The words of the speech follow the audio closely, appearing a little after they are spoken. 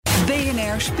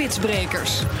BNR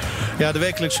Spitsbrekers. Ja, de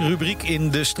wekelijkse rubriek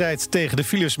in de strijd tegen de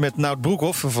files met Nout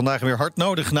Broekhoff. Vandaag weer hard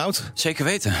nodig, Nout. Zeker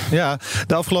weten. Ja,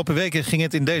 de afgelopen weken ging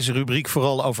het in deze rubriek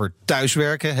vooral over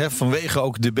thuiswerken. Vanwege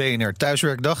ook de BNR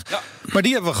Thuiswerkdag. Ja. Maar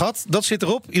die hebben we gehad. Dat zit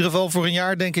erop. In ieder geval voor een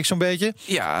jaar, denk ik zo'n beetje.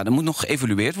 Ja, dat moet nog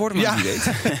geëvalueerd worden, maar wie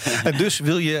weet. En dus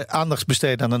wil je aandacht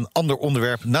besteden aan een ander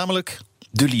onderwerp, namelijk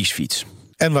de leasefiets.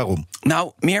 En waarom?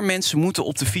 Nou, meer mensen moeten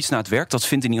op de fiets naar het werk. Dat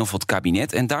vindt in ieder geval het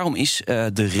kabinet. En daarom is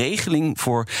de regeling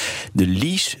voor de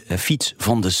leasefiets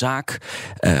van de zaak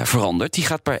veranderd. Die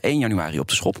gaat per 1 januari op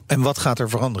de schop. En wat gaat er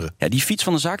veranderen? Ja, die fiets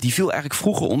van de zaak die viel eigenlijk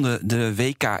vroeger onder de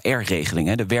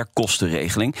WKR-regeling, de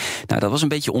werkkostenregeling. Nou, dat was een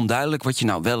beetje onduidelijk wat je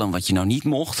nou wel en wat je nou niet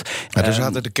mocht. Maar er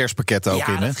zaten de kerstpakketten ook in,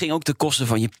 hè? Ja, dat ging ook de kosten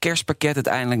van je kerstpakket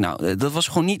uiteindelijk. Nou, dat was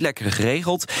gewoon niet lekker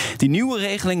geregeld. Die nieuwe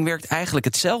regeling werkt eigenlijk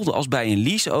hetzelfde als bij een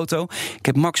leaseauto. Ik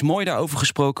heb Max Mooi daarover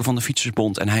gesproken van de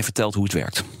Fietsersbond en hij vertelt hoe het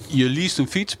werkt. Je leest een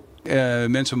fiets.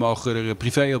 Mensen mogen er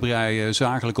privé op rijden,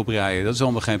 zakelijk op rijden. Dat is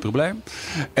allemaal geen probleem.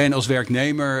 En als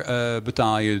werknemer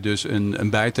betaal je dus een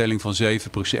bijtelling van 7%.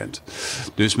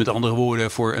 Dus met andere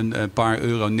woorden, voor een paar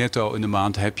euro netto in de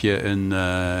maand heb je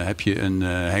een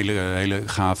hele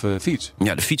gave fiets.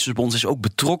 Ja, de Fietsersbond is ook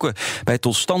betrokken bij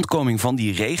totstandkoming van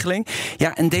die regeling.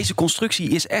 Ja, en deze constructie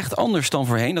is echt anders dan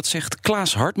voorheen. Dat zegt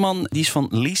Klaas Hartman, die is van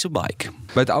Lease a Bike.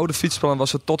 Bij het oude fietsplan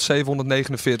was het tot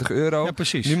 €749. Ja,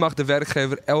 precies. Nu mag de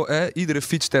werkgever iedere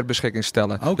fiets ter beschikking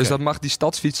stellen. Okay. Dus dat mag die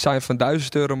stadsfiets zijn van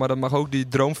 €1000, maar dat mag ook die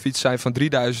droomfiets zijn van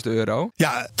 €3000.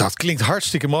 Ja, dat klinkt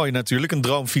hartstikke mooi natuurlijk. Een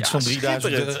droomfiets van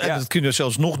 €3000. En dat kunnen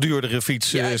zelfs nog duurdere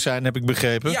fietsen zijn, heb ik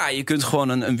begrepen. Ja, je kunt gewoon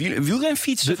een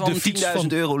wielrenfiets van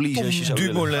 €10.000 leasen als je zou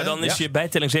willen. Maar dan is je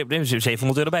bijtelling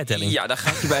 €700 bijtelling. Ja, dan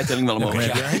gaat je bijtelling wel omhoog.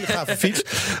 Ja, een hele gave fiets.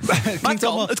 Het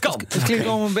klinkt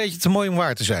allemaal een beetje te mooi om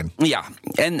waar te zijn. Ja,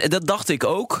 en dat dacht ik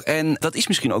ook. En dat is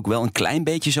misschien ook wel een klein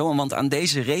beetje zo. Want aan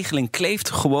deze regeling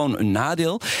kleeft gewoon een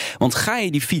nadeel. Want ga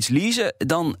je die fiets leasen,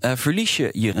 dan verlies je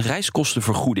je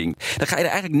reiskostenvergoeding. Dan ga je er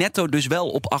eigenlijk netto dus wel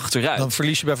op achteruit. Dan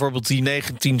verlies je bijvoorbeeld die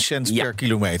 19 cent per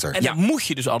kilometer. En dan moet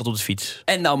je dus altijd op de fiets.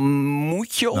 En dan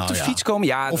moet je op de fiets komen.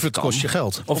 Ja, of het kost je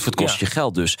geld. Of het kost je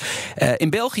geld dus. In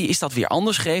België is dat weer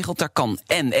anders geregeld. Daar kan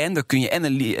daar kun je en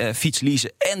een fiets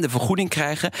leasen en de vergoeding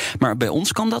krijgen. Maar bij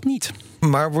ons kan dat niet.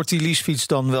 Maar wordt die leasefiets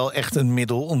dan wel echt een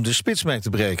middel om de spits mee te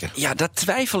breken? Ja, daar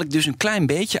twijfel ik dus een klein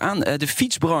beetje aan. De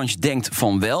fietsbranche denkt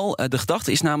van wel. De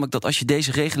gedachte is namelijk dat als je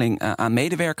deze regeling aan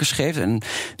medewerkers geeft, en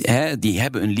die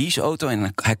hebben een leaseauto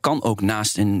en hij kan ook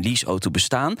naast een leaseauto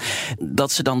bestaan,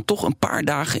 dat ze dan toch een paar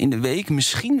dagen in de week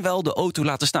misschien wel de auto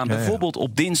laten staan. Ja, bijvoorbeeld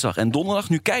op dinsdag en donderdag.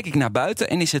 Nu kijk ik naar buiten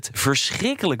en is het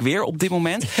verschrikkelijk weer op dit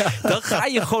moment. Dan ga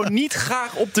je gewoon niet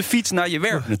graag op de fiets naar je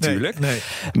werk natuurlijk. Nee.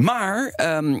 Maar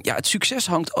het succes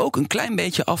hangt ook een klein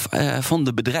beetje af van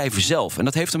de bedrijven zelf. En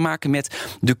dat heeft te maken met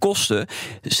de kosten.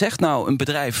 Zegt nou een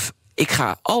bedrijf, ik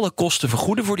ga alle kosten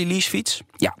vergoeden voor die leasefiets,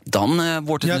 ja, dan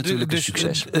wordt het natuurlijk een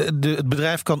succes. Het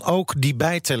bedrijf kan ook die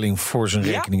bijtelling voor zijn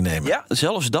rekening nemen. Ja,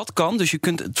 zelfs dat kan. Dus je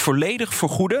kunt het volledig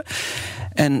vergoeden.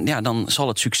 En ja, dan zal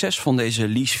het succes van deze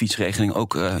leasefietsregeling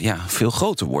ook veel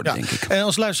groter worden, denk ik. En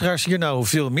als luisteraars hier nou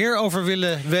veel meer over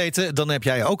willen weten, dan heb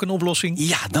jij ook een oplossing.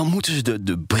 Ja, dan moeten ze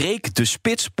de Breek de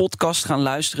Spits podcast gaan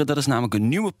luisteren. Dat is namelijk een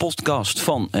nieuwe podcast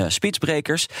van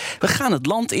Spitsbrekers. We gaan het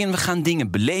land in, we gaan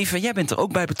dingen beleven. Jij bent er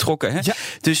ook bij betrokken, hè? Ja.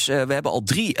 Dus we hebben al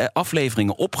 3 afleveringen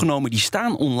opgenomen. Die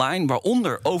staan online,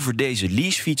 waaronder over deze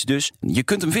leasefiets dus. Je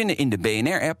kunt hem vinden in de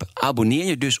BNR-app. Abonneer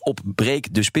je dus op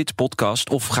Breek de Spits podcast.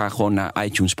 Of ga gewoon naar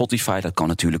iTunes, Spotify, dat kan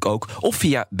natuurlijk ook. Of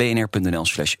via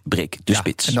bnr.nl/Breek de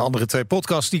Spits. En de andere 2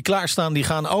 podcasts die klaarstaan, die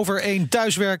gaan over 1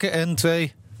 thuiswerken en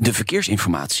 2... de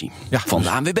verkeersinformatie van de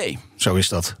ANWB. Zo is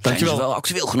dat. Dankjewel. Zijn ze wel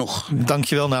actueel genoeg.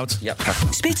 Dankjewel, Nout. Ja.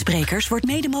 Spitsbrekers wordt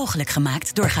mede mogelijk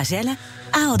gemaakt door Gazelle,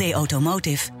 ALD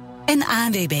Automotive en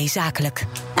ANWB Zakelijk.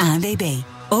 ANWB,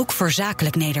 ook voor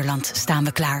Zakelijk Nederland staan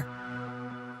we klaar.